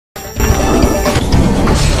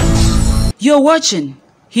You're watching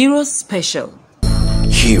Heroes Special.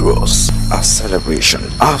 Heroes, a celebration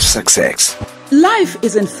of success. Life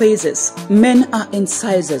is in phases. Men are in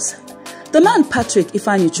sizes. The man Patrick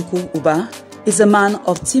Ifeanyi Ubah is a man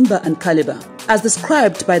of timber and caliber, as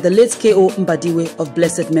described by the late K.O. Mbadiwe of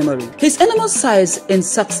blessed memory. His enormous size in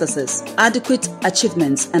successes, adequate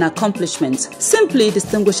achievements and accomplishments simply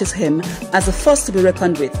distinguishes him as the first to be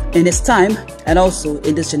reckoned with in his time and also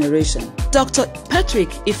in this generation. Dr. Patrick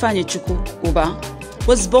Ifeanyi Ubah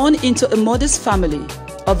was born into a modest family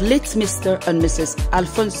of late Mr. and Mrs.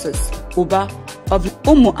 Alphonsus Ubah of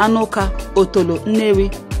Umu Anoka Otolo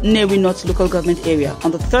Nnewi North Local Government Area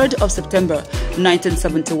on the 3rd of September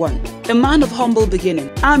 1971. A man of humble beginning,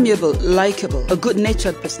 amiable, likable, a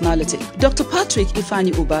good-natured personality. Dr. Patrick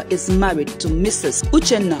Ifeanyi Ubah is married to Mrs.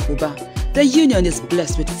 Uchenna Ubah. Their union is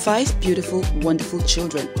blessed with 5 beautiful, wonderful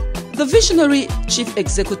children. The visionary Chief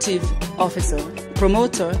Executive Officer,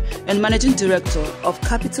 Promoter and Managing Director of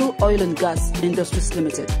Capital Oil and Gas Industries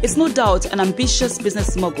Limited is no doubt an ambitious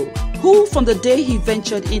business mogul who, from the day he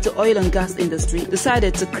ventured into oil and gas industry,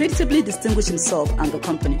 decided to creditably distinguish himself and the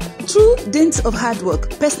company. Through dint of hard work,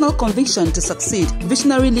 personal conviction to succeed,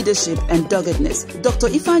 visionary leadership and doggedness, Dr.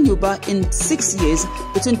 Ifeanyi Ubah in 6 years,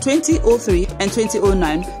 between 2003 and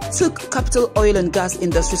 2009, took Capital Oil and Gas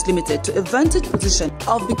Industries Limited to a vantage position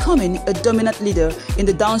of becoming a dominant leader in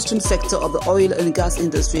the downstream sector of the oil and gas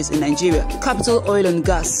industries in Nigeria. Capital Oil and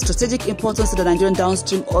Gas' strategic importance to the Nigerian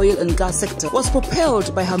downstream oil and gas sector was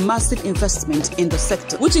propelled by her massive investment in the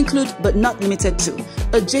sector, which include but not limited to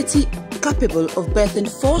a jetty capable of berthing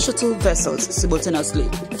 4 shuttle vessels simultaneously,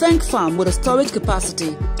 tank farm with a storage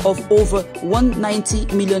capacity of over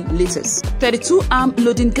 190 million liters, 32-arm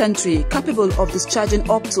loading gantry capable of discharging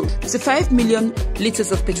up to 65 million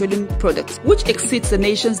liters of petroleum products, which exceeds the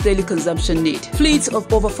nation's daily consumption need, fleet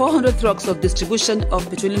of over 400 trucks of distribution of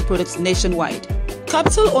petroleum products nationwide.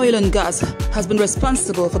 Capital Oil and Gas has been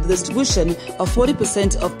responsible for the distribution of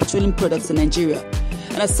 40% of petroleum products in Nigeria.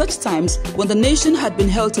 And at such times, when the nation had been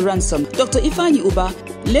held to ransom, Dr. Ifeanyi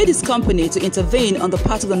Ubah led his company to intervene on the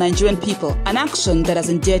part of the Nigerian people, an action that has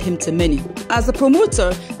endeared him to many. As the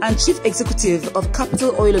promoter and chief executive of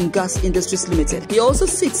Capital Oil and Gas Industries Limited, he also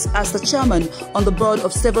sits as the chairman on the board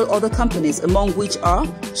of several other companies, among which are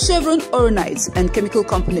Chevron Oronites and Chemical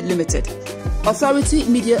Company Limited, Authority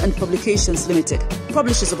Media and Publications Limited,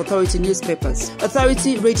 publishers of Authority Newspapers,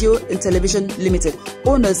 Authority Radio and Television Limited,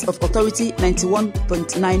 owners of Authority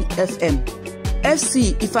 91.9 FM,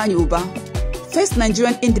 FC Ifeanyi Ubah, First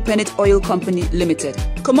Nigerian Independent Oil Company Limited,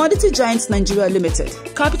 Commodity Giants Nigeria Limited,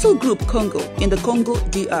 Capital Group Congo in the Congo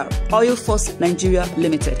DR, Oil Force Nigeria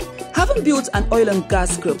Limited. Having built an oil and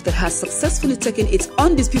gas group that has successfully taken its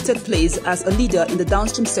undisputed place as a leader in the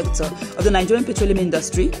downstream sector of the Nigerian petroleum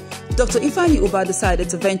industry, Dr. Ifeanyi Ubah decided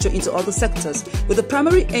to venture into other sectors with the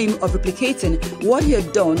primary aim of replicating what he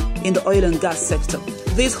had done in the oil and gas sector.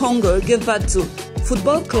 This hunger gave birth to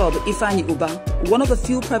Football Club Ifeanyi Ubah, one of the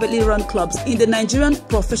few privately run clubs in the Nigerian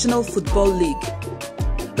Professional Football League.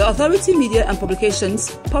 The Authority Media and Publications,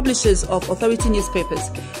 publishers of Authority Newspapers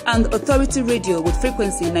and Authority Radio with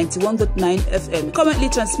frequency 91.9 FM, currently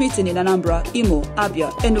transmitting in Anambra, Imo, Abia,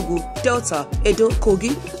 Enugu, Delta, Edo, Kogi,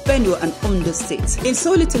 Benue and Ondo states. In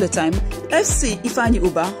so little a time, FC Ifeanyi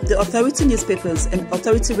Ubah, the Authority Newspapers and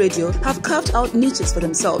Authority Radio have carved out niches for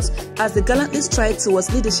themselves as they gallantly stride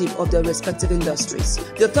towards leadership of their respective industries.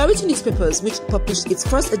 The Authority Newspapers, which published its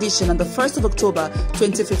first edition on the 1st of October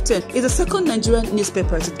 2015, is the second Nigerian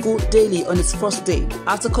newspaper to go daily on its first day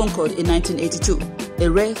after Concord in 1982. A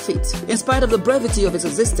rare feat. In spite of the brevity of its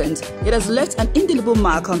existence, it has left an indelible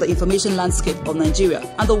mark on the information landscape of Nigeria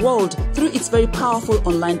and the world through its very powerful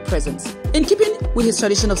online presence. In keeping with his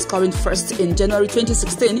tradition of scoring first, in January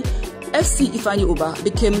 2016, FC Ifeanyi Ubah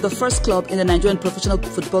became the first club in the Nigerian Professional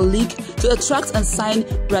Football League to attract and sign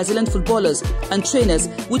Brazilian footballers and trainers,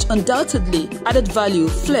 which undoubtedly added value,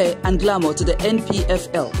 flair and glamour to the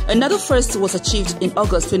NPFL. Another first was achieved in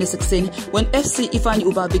August 2016 when FC Ifeanyi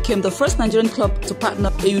Ubah became the first Nigerian club to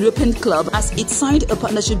partner a European club as it signed a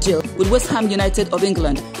partnership deal with West Ham United of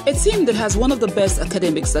England, a team that has one of the best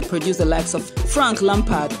academics that produce the likes of Frank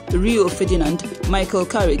Lampard, Rio Ferdinand, Michael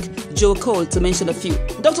Carrick, Joe Cole, to mention a few.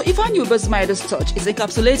 Dr. Ifeanyi Ubah's Midas touch is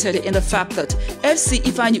encapsulated in the fact that FC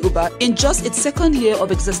Ifeanyi Ubah, in just its second year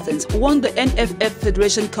of existence, won the NFF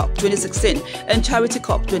Federation Cup 2016 and Charity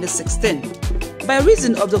Cup 2016. By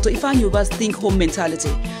reason of Dr. Ifeanyi Ubah's think home mentality,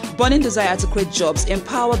 burning desire to create jobs,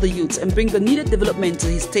 empower the youth and bring the needed development to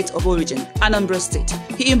his state of origin, Anambra State,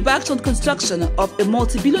 he embarked on construction of a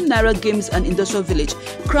multi-billion naira games and industrial village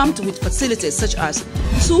crammed with facilities such as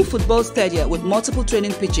 2 football stadia with multiple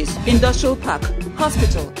training pitches, industrial park,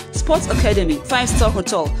 hospital, Sports Academy, 5-star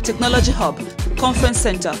hotel, technology hub, conference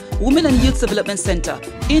center, women and youth development center,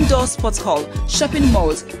 indoor sports hall, shopping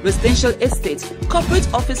malls, residential estate, corporate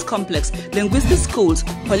office complex, linguistic schools,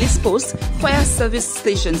 police posts, fire service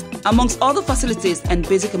stations, amongst other facilities and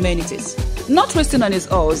basic amenities. Not resting on his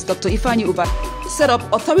oars, Dr. Ifeanyi Ubah set up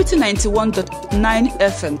Authority 91.9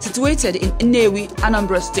 FM, situated in Nnewi,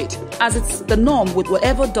 Anambra State, as it's the norm with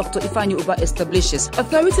whatever Dr. Ifeanyi Ubah establishes.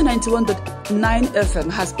 Authority 91.9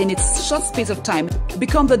 FM has, in its short space of time,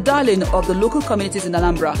 become the darling of the local communities in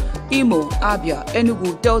Anambra, Imo, Abia,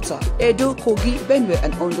 Enugu, Delta, Edo, Kogi, Benue,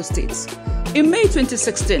 and Ondo states. In May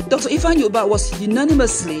 2016, Dr. Ifeanyi Ubah was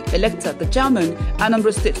unanimously elected the chairman,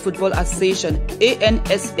 Anambra State Football Association,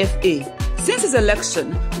 ANSFA. Since his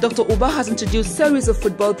election, Dr. Ubah has introduced a series of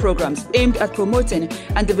football programs aimed at promoting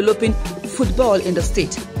and developing football in the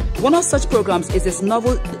state. One of such programs is his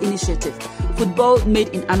novel initiative, Football Made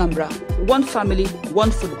in Anambra, One Family, One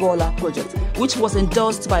Footballer project, which was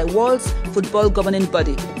endorsed by World's Football Governing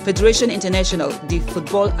Body, Federation International, the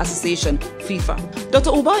Football Association, FIFA. Dr.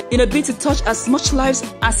 Ubah, in a bid to touch as much lives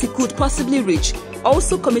as he could possibly reach,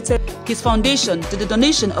 also committed his foundation to the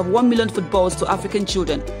donation of 1 million footballs to African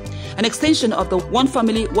children, an extension of the One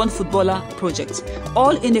Family, One Footballer project,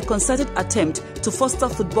 all in a concerted attempt to foster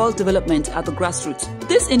football development at the grassroots.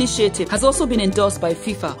 This initiative has also been endorsed by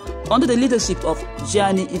FIFA under the leadership of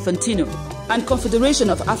Gianni Infantino and Confederation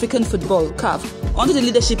of African Football, CAF, under the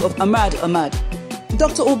leadership of Ahmad Ahmad.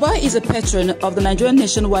 Dr. Ubah is a patron of the Nigerian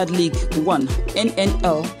Nationwide League 1,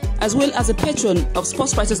 NNL, as well as a patron of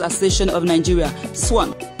Sports Writers Association of Nigeria,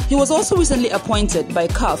 SWAN. He was also recently appointed by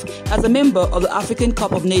CAF as a member of the African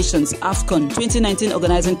Cup of Nations AFCON 2019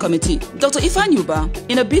 Organizing Committee. Dr. Ifeanyi Ubah,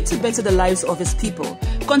 in a bid to better the lives of his people,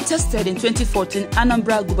 contested in 2014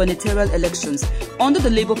 Anambra gubernatorial elections under the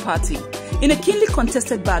Labour Party. In a keenly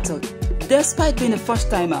contested battle, despite being a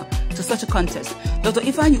first-timer to such a contest, Dr.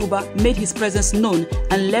 Ifeanyi Ubah made his presence known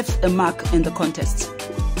and left a mark in the contest.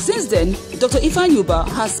 Since then, Dr. Ifeanyi Ubah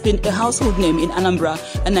has been a household name in Anambra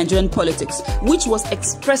and Nigerian politics, which was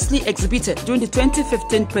expressly exhibited during the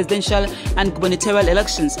 2015 presidential and gubernatorial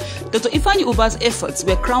elections. Dr. Ifeanyi Ubah's efforts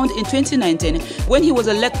were crowned in 2019 when he was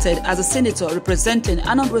elected as a senator representing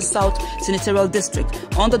Anambra South Senatorial District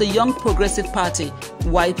under the Young Progressive Party,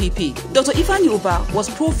 YPP. Dr. Ifeanyi Ubah was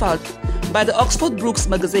profiled by the Oxford Brooks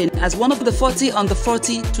magazine as one of the 40 under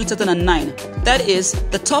 40 2009. That is,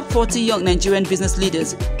 the top 40 young Nigerian business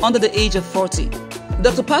leaders under the age of 40.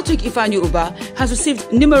 Dr. Patrick Ifeanyi Ubah has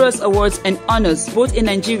received numerous awards and honors both in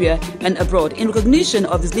Nigeria and abroad in recognition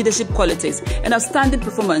of his leadership qualities and outstanding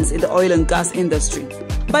performance in the oil and gas industry.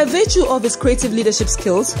 By virtue of his creative leadership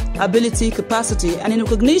skills, ability, capacity, and in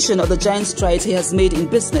recognition of the giant strides he has made in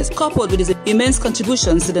business, coupled with his immense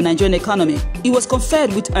contributions to the Nigerian economy, he was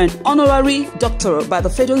conferred with an honorary doctorate by the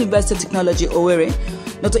Federal University of Technology, Owerri.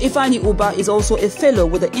 Dr. Ifeanyi Ubah is also a fellow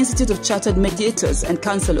with the Institute of Chartered Mediators and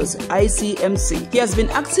Counselors, ICMC. He has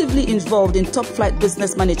been actively involved in top-flight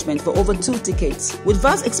business management for over 2 decades, with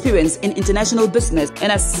vast experience in international business,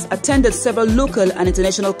 and has attended several local and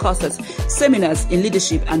international courses, seminars in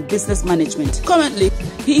leadership and business management. Currently,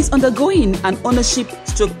 he is undergoing an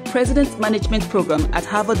ownership/president management program at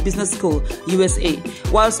Harvard Business School, USA,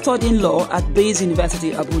 while studying law at Bayes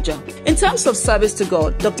University, Abuja. In terms of service to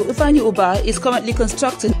God, Dr. Ifeanyi Ubah is currently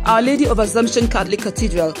constructing Our Lady of Assumption Catholic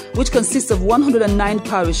Cathedral, which consists of 109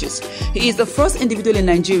 parishes. He is the first individual in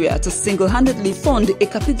Nigeria to single-handedly fund a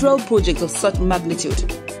cathedral project of such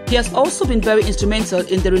magnitude. He has also been very instrumental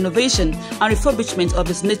in the renovation and refurbishment of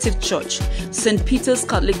his native church, St. Peter's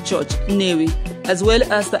Catholic Church, Nnewi, as well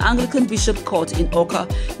as the Anglican Bishop Court in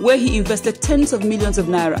Awka, where he invested tens of millions of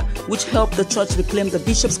naira, which helped the church reclaim the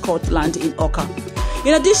Bishop's Court land in Awka.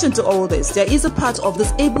 In addition to all this, there is a part of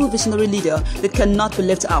this able visionary leader that cannot be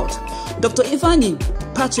left out. Dr. Ifeanyi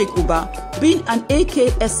Patrick Ubah, being an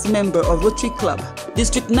AKS member of Rotary Club,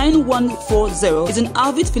 District 9140, is an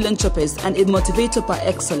avid philanthropist and a motivator par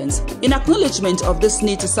excellence. In acknowledgement of this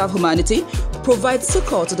need to serve humanity, provide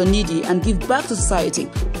succor to the needy, and give back to society,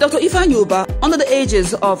 Dr. Ifeanyi Ubah, under the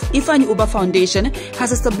aegis of Ifeanyi Ubah Foundation,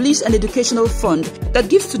 has established an educational fund that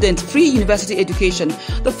gives students free university education,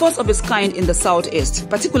 the first of its kind in the Southeast,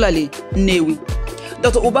 particularly Nnewi.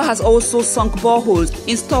 Dr. Ubah has also sunk boreholes,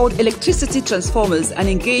 installed electricity transformers, and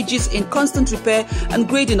engages in constant repair and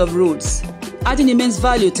grading of roads. adding immense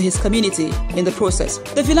value to his community in the process.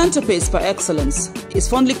 The philanthropist par excellence is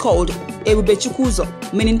fondly called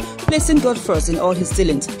Ebube, meaning placing God first in all his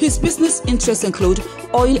dealings. His business interests include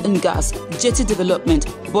oil and gas, jetty development,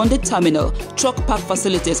 bonded terminal, truck park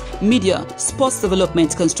facilities, media, sports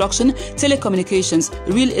development, construction, telecommunications,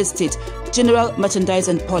 real estate, general merchandise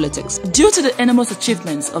and politics. Due to the enormous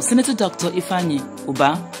achievements of Senator Dr. Ifeanyi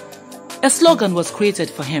Ubah, a slogan was created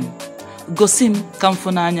for him, Gosim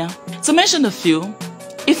Kamfunanya. To mention a few,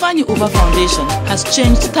 Ifeanyi Ubah Foundation has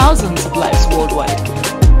changed thousands of lives worldwide.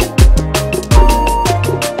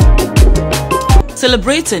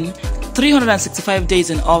 Celebrating 365 days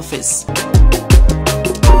in office.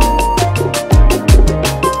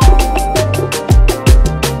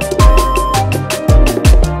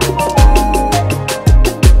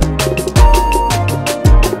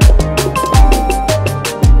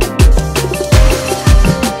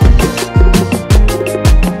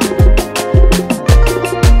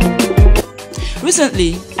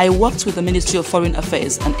 Recently, I worked with the Ministry of Foreign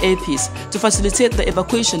Affairs and APs to facilitate the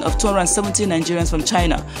evacuation of 270 Nigerians from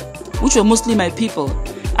China, which were mostly my people.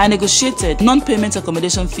 I negotiated non-payment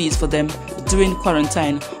accommodation fees for them during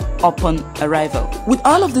quarantine upon arrival. With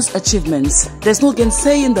all of these achievements, there's no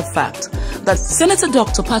gainsaying the fact that Senator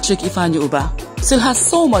Dr. Patrick Ifeanyi Ubah still has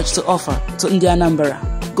so much to offer to Anambra.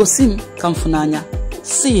 Gosim Kamfunanya,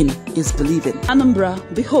 seeing is believing. Anambra,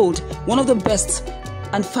 behold, one of the best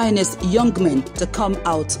and finest young men to come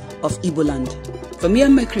out of Igbo land. For me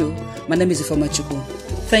and my crew, my name is Ifeanyi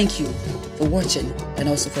Ubah'S. Thank you for watching and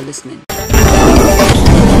also for listening.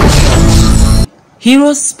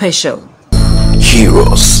 Heroes Special.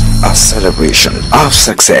 Heroes, a celebration of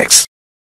success.